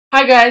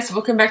Hi guys,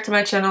 welcome back to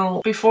my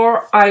channel.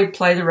 Before I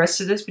play the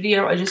rest of this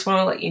video, I just want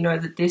to let you know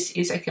that this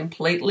is a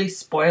completely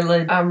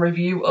spoilered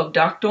review of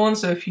Dark Dawn.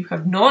 So if you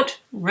have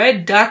not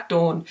read Dark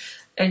Dawn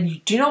and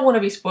you do not want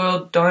to be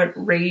spoiled, don't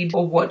read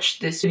or watch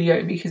this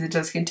video because it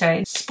does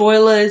contain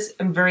spoilers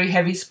and very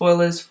heavy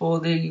spoilers for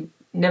the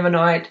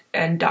Nevernight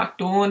and Dark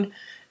Dawn.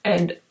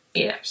 And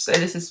yeah, so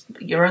this is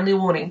your only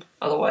warning.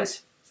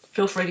 Otherwise,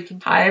 feel free to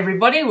continue. Hi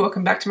everybody,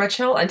 welcome back to my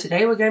channel, and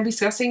today we're going to be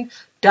discussing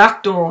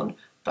Dark Dawn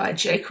by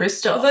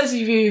Kristoff. For those of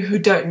you who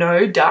don't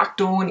know, Dark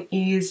Dawn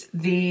is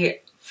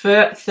the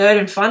third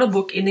and final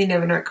book in the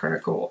Nevernight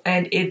Chronicle,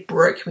 and it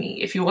broke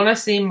me. If you want to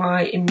see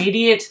my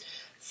immediate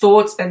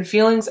thoughts and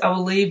feelings, I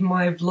will leave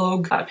my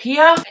vlog up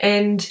here.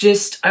 And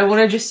I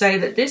want to just say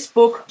that this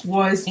book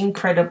was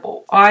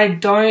incredible. I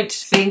don't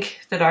think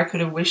that I could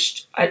have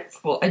wished,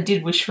 well, I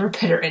did wish for a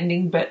better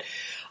ending, but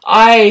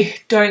I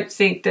don't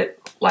think that,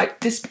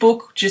 like, this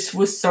book just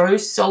was so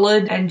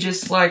solid and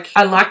just, like,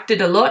 I liked it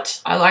a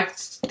lot. I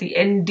liked the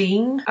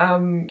ending,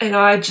 and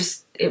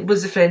it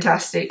was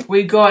fantastic.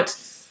 We got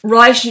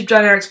relationship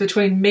dynamics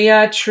between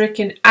Mia, Trick,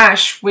 and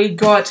Ash. We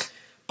got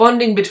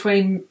bonding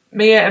between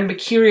Mia and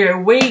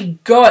Mercurio. We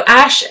got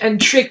Ash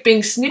and Trick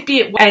being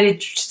snippy and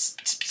it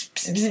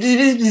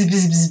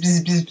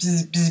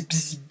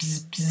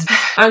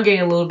I'm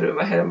getting a little bit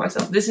ahead of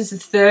myself. This is the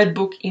third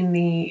book in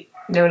the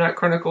Nevernight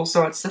Chronicle,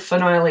 so it's the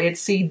finale.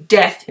 It's the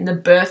death in the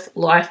birth,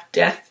 life,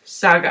 death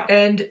saga.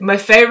 And my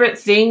favorite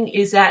thing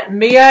is that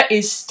Mia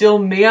is still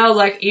Mia.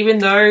 Like, even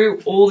though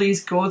all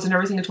these gods and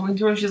everything are talking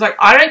to her, she's like,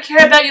 I don't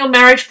care about your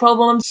marriage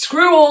problems.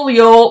 Screw all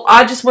y'all.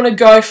 I just want to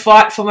go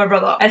fight for my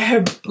brother. And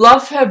her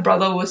love for her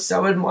brother was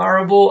so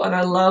admirable, and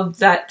I love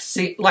that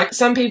scene. Like,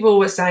 some people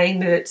were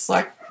saying that it's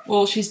like,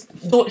 well, she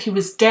thought he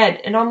was dead.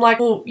 And I'm like,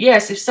 well,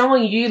 yes, if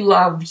someone you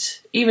loved,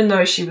 even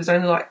though she was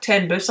only like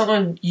 10, but if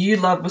someone you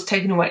loved was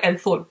taken away and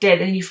thought dead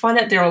and you find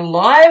out they're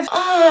alive,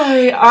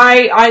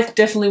 I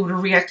definitely would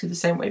have reacted the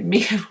same way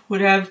Mia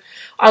would have.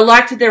 I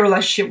liked that their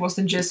relationship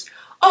wasn't just,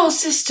 oh,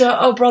 sister,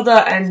 oh,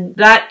 brother, and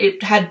that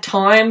it had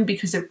time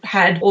because it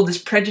had all this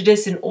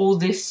prejudice and all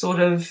this sort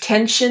of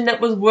tension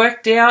that was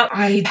worked out.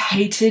 I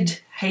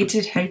hated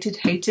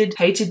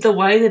the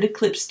way that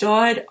Eclipse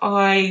died.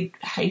 I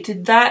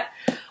hated that.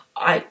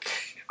 I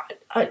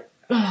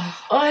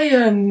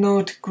am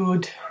not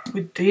good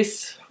with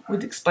this,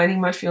 with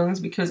explaining my feelings,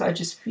 because I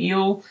just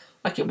feel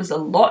like it was a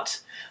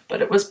lot,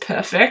 but it was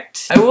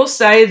perfect. I will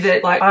say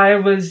that, like, I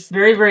was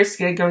very, very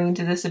scared going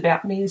into this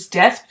about Mia's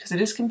death, because it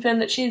is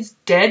confirmed that she's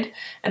dead,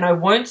 and I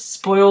won't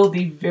spoil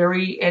the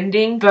very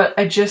ending, but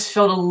I just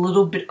felt a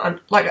little bit,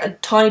 like a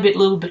tiny bit,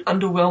 little bit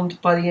underwhelmed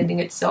by the ending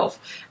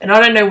itself. And I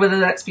don't know whether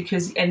that's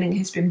because the ending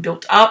has been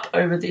built up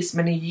over this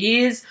many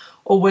years,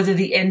 or whether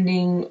the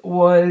ending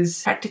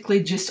was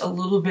practically just a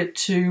little bit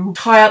to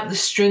tie up the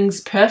strings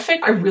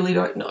perfect. I really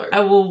don't know. I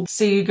will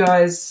see you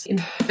guys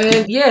in...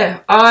 And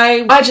yeah,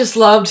 I just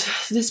loved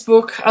this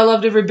book. I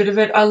loved every bit of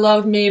it. I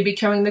loved Mia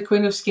becoming the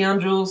Queen of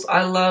Scoundrels.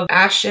 I love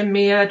Ash and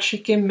Mia,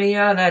 Trick and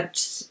Mia. That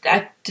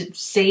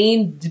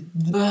scene,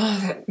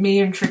 that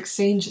Mia and Trick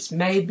scene just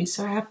made me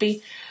so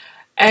happy.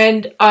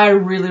 And I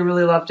really,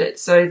 really loved it.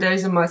 So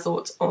those are my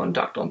thoughts on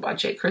Dark Dawn by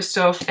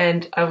Kristoff,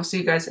 and I will see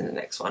you guys in the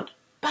next one.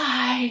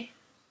 Bye!